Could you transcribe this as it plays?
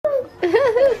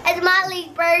Sally's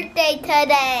birthday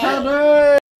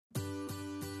today.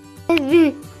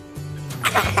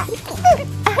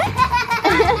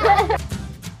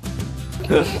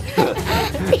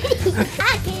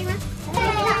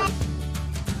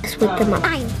 With the mom.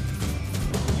 Hey,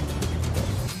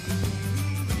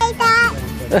 Dad.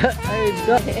 Hey,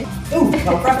 Dad. Ooh, a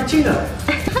frappuccino.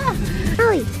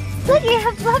 Ollie, look at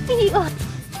how fluffy you are.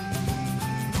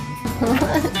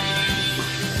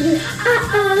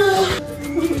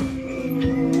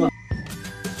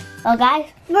 Well, guys,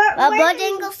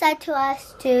 Bojangles said to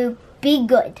us to be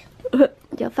good.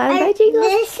 You'll find Bojangles?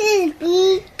 This is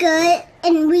be good,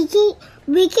 and we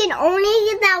can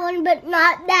only get that one, but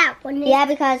not that one. Yeah,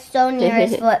 because it's so near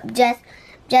his foot.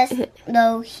 Just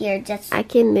though here, just I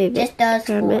can move just it. those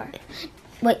four.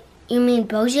 Wait, you mean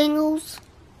Bojangles?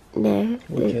 No,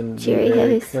 We can be Cheerios.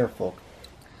 very careful.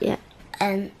 Yeah.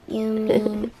 And you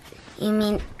mean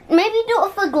maybe do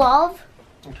it for glove.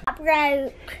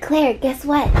 Right. Claire, guess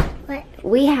what? What?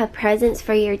 We have presents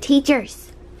for your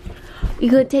teachers.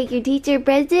 You gonna take your teacher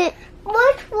present?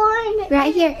 Which one?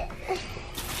 Right here.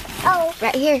 Oh,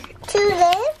 Right here. to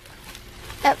this?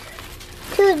 Yep.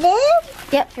 To this?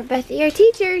 Yep, for both of your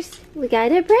teachers. We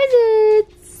got our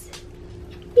presents.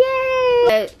 Yay!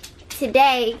 So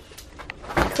today,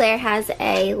 Claire has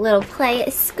a little play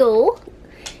at school.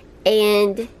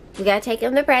 And we gotta take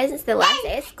them the presents the last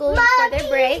day of school before their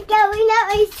break. Going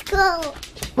to school.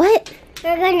 What?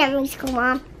 We're going to school,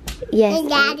 Mom. Yes. And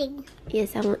Daddy.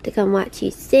 Yes, I want to come watch you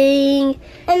sing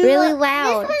And really look,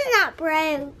 loud. This one's not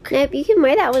broke. Nope, you can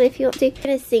wear that one if you want to.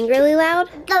 Gonna sing really loud?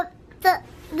 The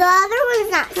other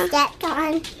one's not stepped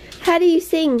on. How do you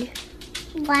sing?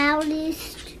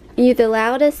 Loudest. You the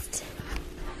loudest?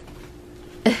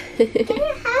 Didn't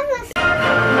have a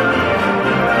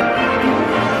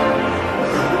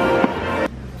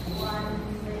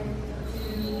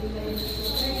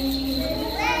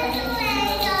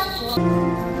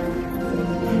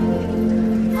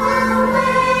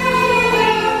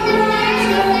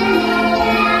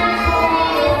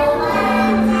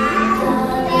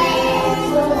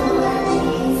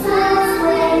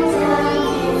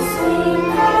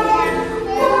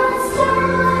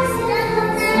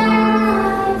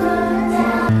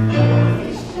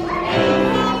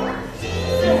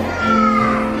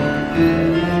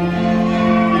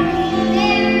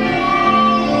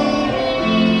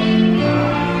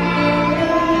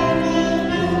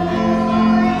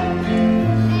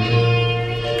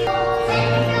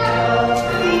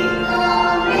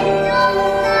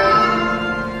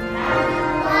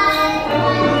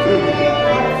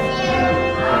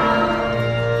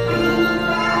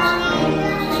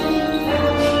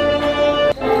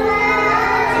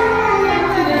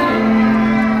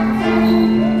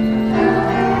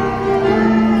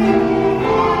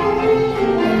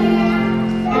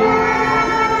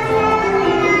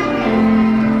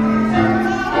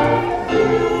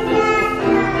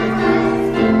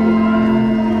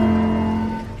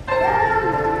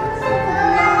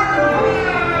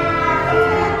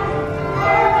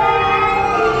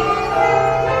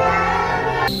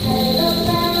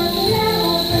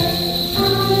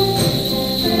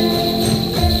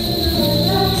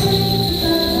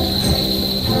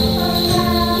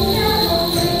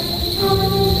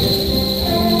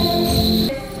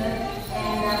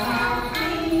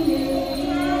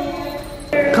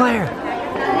Claire.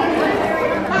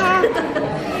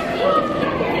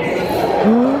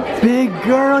 Big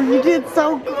girl, you did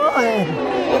so good.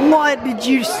 What did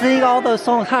you sing all those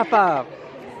songs? High five.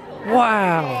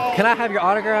 Wow. Can I have your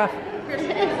autograph?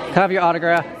 Can I have your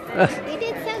autograph? You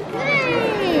did so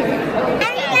good. I'm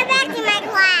gonna go back to my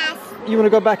class. You want to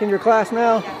go back in your class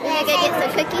now? Yeah, go get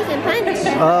some cookies and punch. Yes,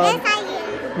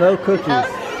 I am. No cookies. Mom,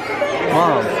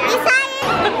 Yes,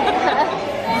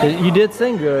 I am. you did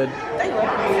sing good.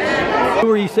 Who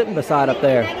were you sitting beside up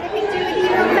there?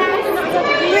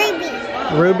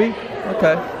 Ruby. Ruby?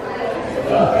 Okay. You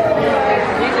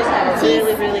just had a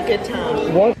really, really good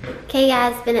time. What? Okay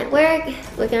guys, been at work.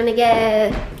 We're gonna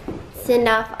go send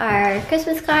off our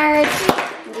Christmas cards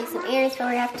and do some errands before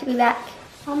we have to be back.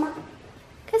 Mama.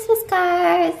 Christmas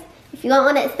cards. If you want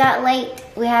one that's that late,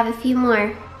 we have a few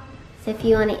more. So if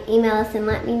you want to email us and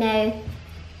let me know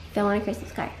if you want a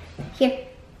Christmas card. Here,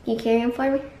 can you carry them for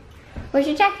me? Where's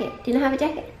your jacket? Do you not have a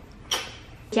jacket?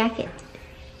 Jacket.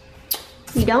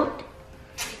 You don't?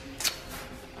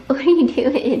 What are you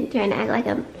doing? Trying to act like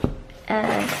a,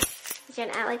 trying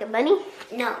to act like a bunny?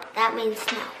 No, that means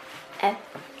no. Oh.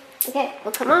 Okay,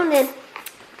 well come on then.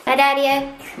 Bye,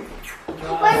 Daddy-o.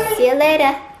 See you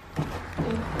later.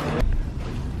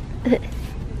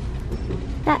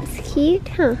 That's cute,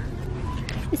 huh?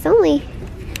 It's only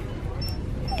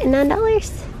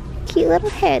 $9. Cute little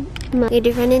head. I need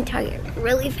to run in Target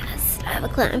really fast. I have a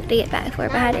client to get back for,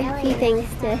 but I had a few things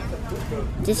to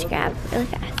just grab really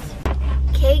fast.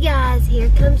 Okay guys, here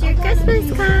comes your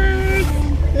Christmas cards.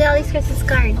 Look at all these Christmas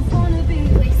cards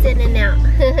we're sending out.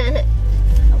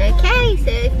 Okay,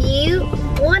 so if you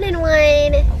wanted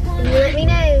one, you let me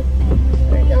know.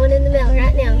 We're going in the mail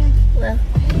right now. Well,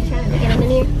 I'm trying to get them in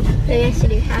here. Maybe I should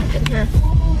do half and half.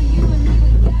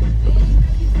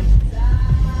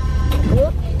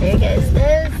 Whoop, there goes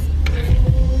those.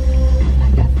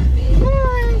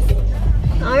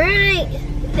 Alright,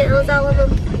 that was all of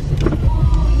them.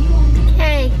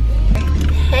 Okay,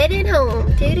 headed home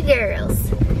to the girls.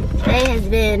 Today has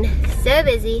been so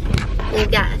busy.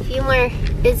 We've got a few more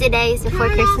busy days before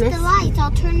Christmas. Turn off the lights,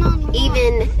 I'll turn on the lights.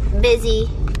 Even busy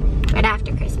right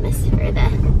after Christmas for the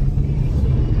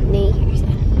New Year's.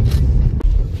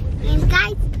 And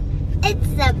guys,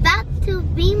 it's about to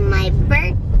be my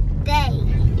birthday.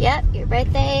 Yep, your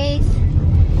birthday's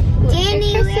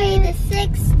January the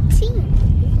 16th.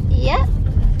 Yep.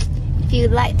 If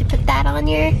you'd like to put that on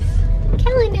your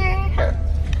calendar, huh?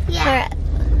 Yeah. Alright,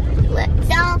 let's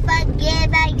Don't forget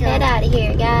about get out of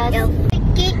here, guys. Don't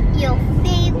forget your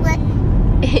favorite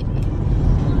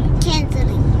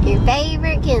Kinsley. Your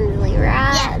favorite Kinsley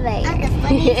right there. I'm the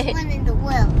funniest one in the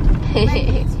world.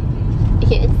 Funniest.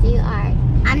 Yes, you are.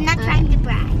 I'm not trying to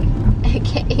brag.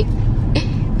 Okay.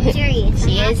 Serious.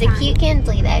 She is a cute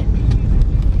Kinsley, though.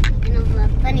 And I'm a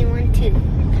funny one too.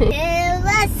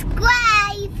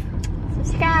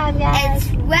 Subscribe, guys.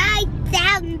 It's right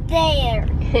down there.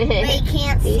 But you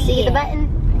can't Do you see see it. the button?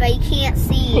 But you can't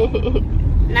see it.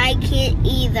 And I can't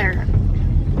either.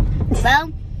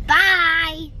 So,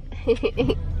 bye.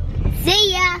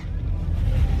 See ya.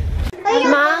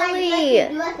 Molly,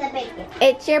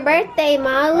 it's your birthday,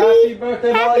 Molly. Happy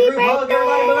birthday, Happy Molly. Group hug, birthday.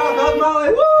 everybody. Hug, Molly.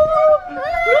 Woo!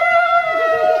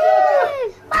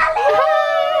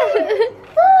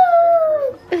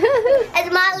 It's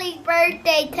Molly's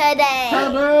birthday today.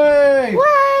 Happy!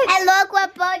 What? And look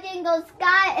what Bojangles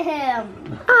got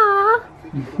him. Aw.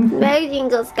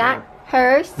 Bojangles got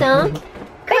her some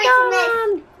Christmas.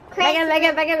 bacon.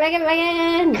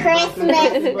 Bacon. Christmas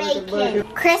bacon.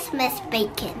 Christmas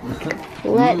bacon.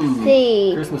 Let's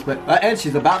see. Christmas bacon. And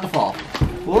she's about to fall.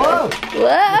 Whoa!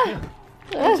 Whoa.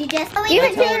 Did you just Give it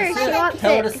to Tell her. her to She sit. wants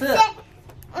Tell her to it. sit.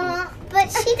 But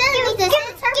she doesn't need to.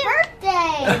 It's her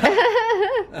birthday.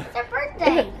 It's her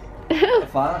birthday.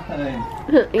 Fine.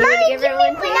 You want to give her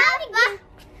one too?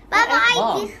 Bye-bye.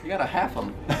 Mom, you gotta half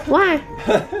them. Why?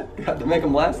 Got to make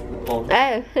them last long. Oh.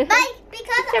 Bye,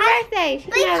 because It's her birthday.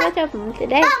 She can have a bunch of them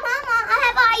today. Mama, I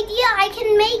have an idea.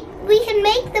 We can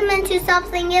make them into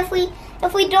something if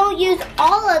we don't use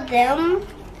all of them.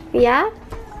 Yeah?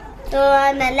 So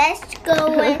let's go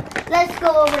over.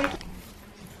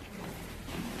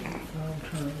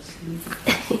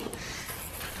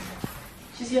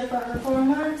 She's here for her 4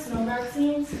 months, no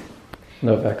vaccines.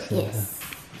 No vaccine. Yes.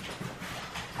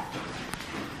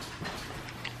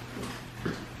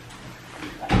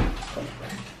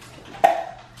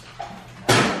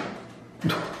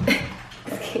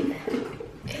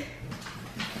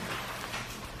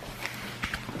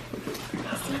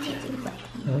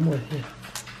 I'm with you.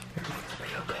 Everything's be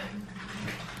okay.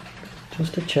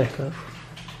 Just a checkup.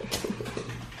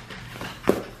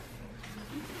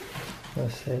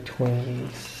 Let's say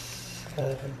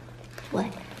 27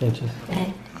 What? inches.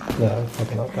 Okay. No, I'm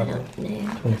talking about I that don't one.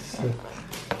 know. 26.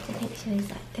 I think she weighs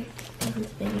like 30 pounds,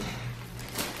 maybe.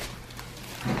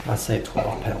 I say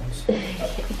 12 pounds.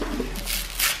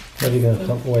 What are you gonna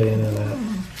come weigh in at? I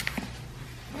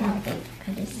don't think I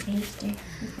just changed her.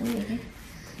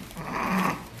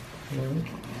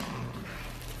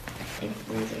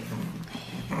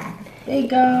 There you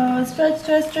go. Stretch,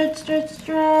 stretch, stretch, stretch,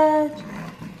 stretch.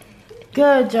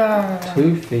 Good job.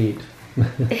 2 feet.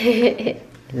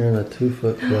 You're in a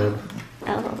 2-foot club.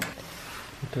 Oh,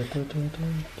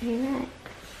 you're right.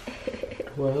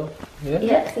 Well, yeah.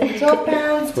 Yep. 12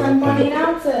 pounds, 10.8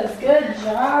 ounces. Good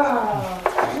job.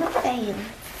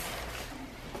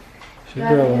 She's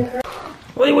growing.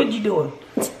 What are you doing?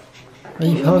 Are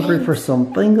you hungry for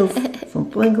some fingers? Some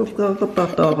fingers? Go, go, go,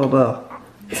 go, go, go.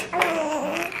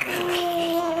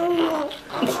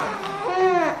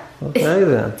 Okay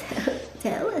then.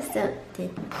 Tell us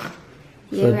something.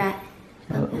 You're right.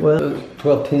 Well,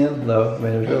 12, 10? No, I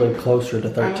mean, it was really closer to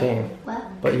 13.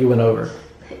 What? But you went over.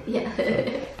 Yeah.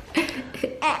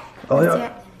 Oh, That's yeah.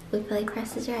 right. We play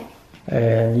Crest is right.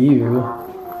 And you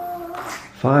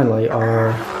finally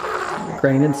are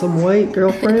gaining some weight,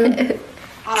 girlfriend.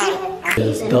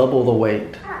 Is double the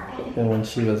weight than when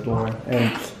she was born.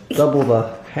 And double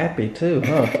the happy too,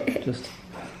 huh? Just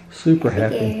Super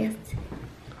happy.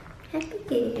 Happy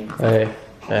gift. Hey,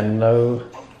 and no,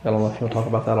 I don't know if you want to talk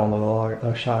about that on the vlog,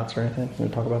 no shots or anything. You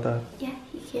want to talk about that? Yeah,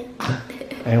 you can.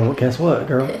 And guess what,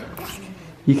 girl?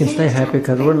 You can stay happy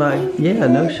because we're like, yeah,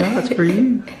 no shots for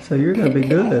you. So you're going to be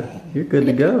good. You're good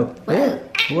to go. Yeah.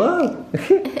 Whoa.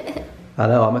 I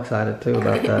know, I'm excited too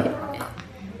about that.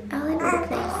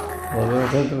 All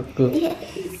in the place.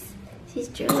 Yes. She's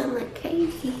drilling like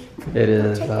crazy. It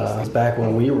is back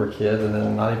when we were kids, and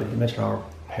then not even to mention our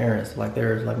parents. Like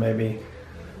there's like maybe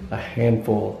a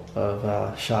handful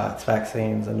of shots,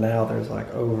 vaccines, and now there's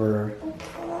like over,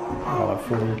 I don't know,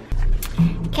 40.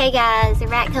 Okay guys, we're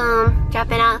back home,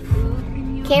 dropping off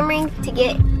Cameron to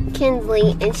get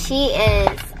Kinsley, and she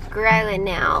is growing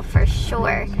now for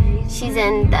sure. She's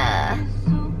in the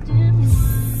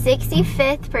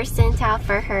 65th percentile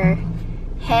for her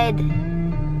head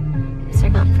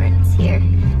circumference here,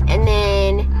 and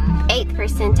then 8th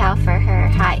percentile for her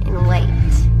height and weight.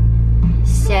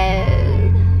 So,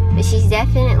 but she's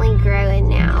definitely growing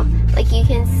now. Like you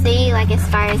can see, like as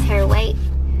far as her weight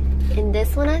in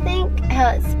this one, I think,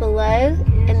 how it's below,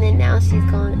 and then now she's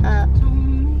going up.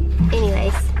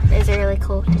 Anyways, those are really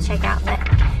cool to check out, but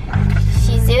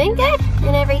she's doing good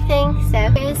and everything.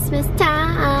 So Christmas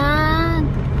time,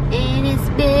 and it's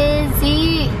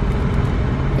busy.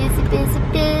 Busy, busy,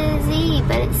 busy,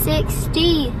 but it's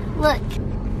 60. Look,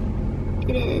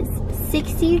 it is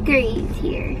 60 degrees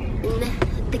here.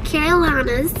 In the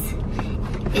Carolinas,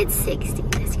 it's 60.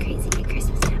 That's crazy at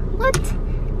Christmas time. What?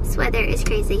 This weather is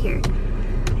crazy here.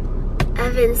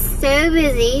 I've been so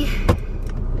busy.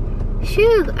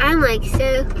 Phew, I'm like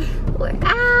so, we're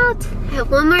out. I have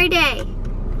one more day.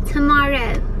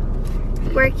 Tomorrow.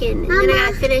 Working. And then I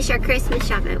gotta finish our Christmas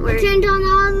shopping. We're turned on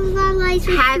all of our lights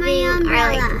with having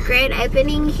our like grand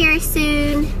opening here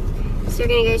soon. So we're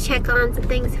gonna go check on some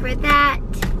things for that.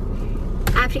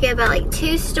 I have to go by like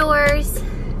 2 stores. I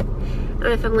don't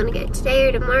know if I'm gonna go today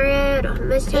or tomorrow. I don't have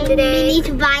much time today. We need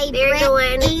to buy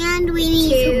and we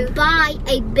need to buy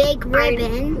a big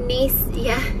ribbon.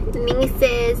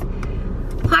 Niece's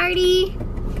party.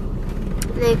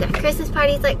 And they've got Christmas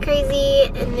parties like crazy,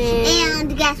 and then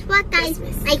and guess what, guys?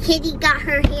 Christmas. My kitty got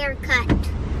her hair cut.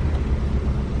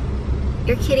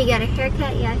 Your kitty got a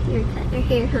haircut? Yeah, you cut her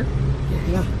hair, huh?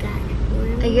 Yeah.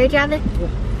 Oh, you're driving?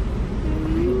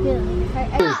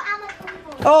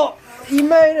 Oh, you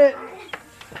made it.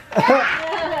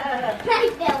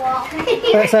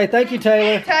 Say thank you,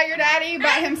 Taylor. Tell your daddy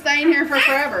about him staying here for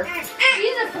forever.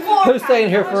 Who's staying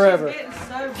here forever?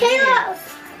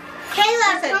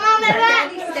 Kayla, come on, my back.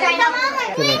 Come on,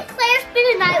 my back. Claire's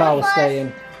spending the night If I was with us. staying.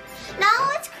 No,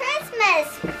 it's Christmas.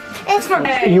 It's for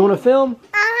You want to film?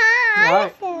 Uh-huh. All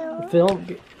right. Film.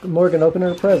 Morgan, open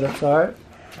her presents. All right.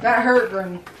 That hurt,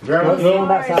 Granny. Grandma,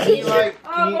 can you like,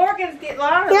 Morgan's getting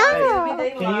louder. No.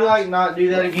 can you like not do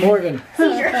that again? Morgan.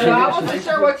 I wasn't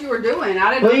sure what you were doing.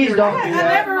 I didn't. Please don't do I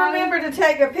that. never remembered to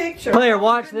take a picture. Claire,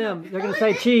 watch them. They're gonna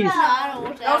say cheese. That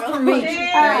was for me.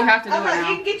 Yeah, you have to do it You now.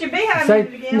 can get your behind Say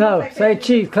moved again. no. Say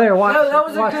cheese. Claire, watch. No, that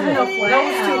was watch good them. enough. That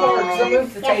was too hard because I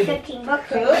moved the table.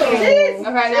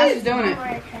 Okay, now she's doing it.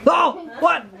 Oh,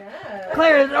 what?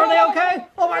 Claire, are they okay?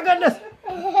 Oh my goodness.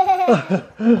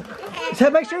 So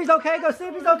make sure he's okay. Go see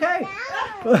if he's okay.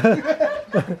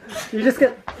 You just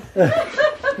get.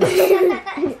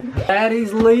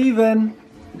 Daddy's leaving.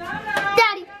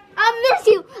 Daddy, I miss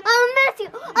you. I miss you.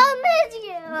 I miss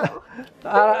you.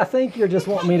 I think you're just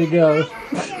wanting me to go.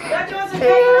 I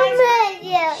miss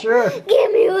you. Sure.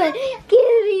 Give me one. Give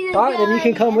me the All right, then you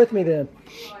can come with me then.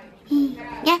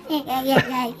 Yeah.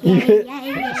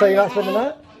 So you're not spending the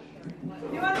night?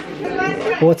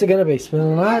 What's it gonna be?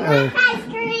 Spending the night or? Ice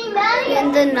cream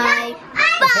in the night.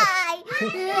 Bye.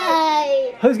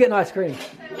 Bye. Who's getting ice cream? Me.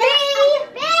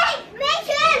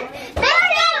 Mission. We're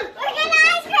getting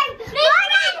ice cream.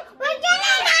 Morgan, we're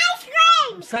getting ice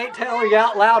cream. St. Taylor, you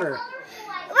out louder.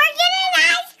 We're getting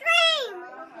ice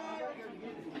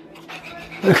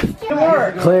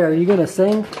cream. Claire, are you gonna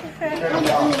sing?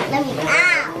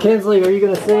 Kinsley, are you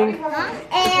gonna sing?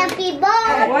 Happy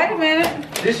birthday. Wait a minute.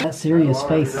 That serious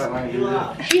face.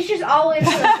 She's just always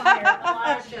so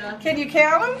tired. Can you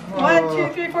count them? 1,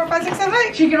 2, 3, 4, 5, 6, 7,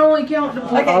 8. She can only count to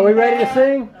Are we ready to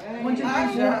sing? 1, 2, 3,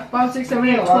 4, 5, 6, 7,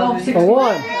 8, 12, 16. A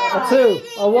 1, a 2,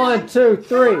 a 1, 2,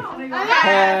 3.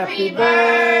 Happy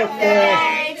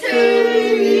birthday to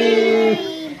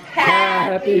you.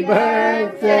 Happy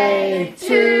birthday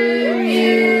to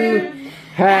you.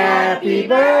 Happy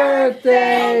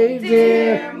birthday,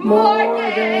 dear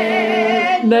Morgan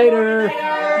Nader.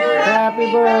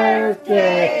 Happy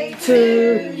birthday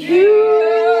to you.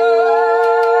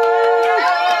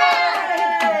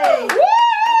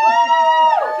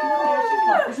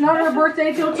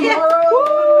 birthday till tomorrow.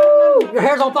 Woo! Your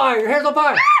hair's on fire. Your hair's on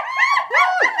fire.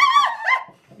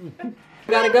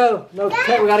 We gotta go. No,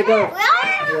 Ted, we gotta go.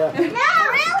 Yeah. No,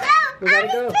 We gotta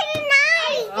go.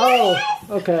 Oh,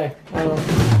 okay.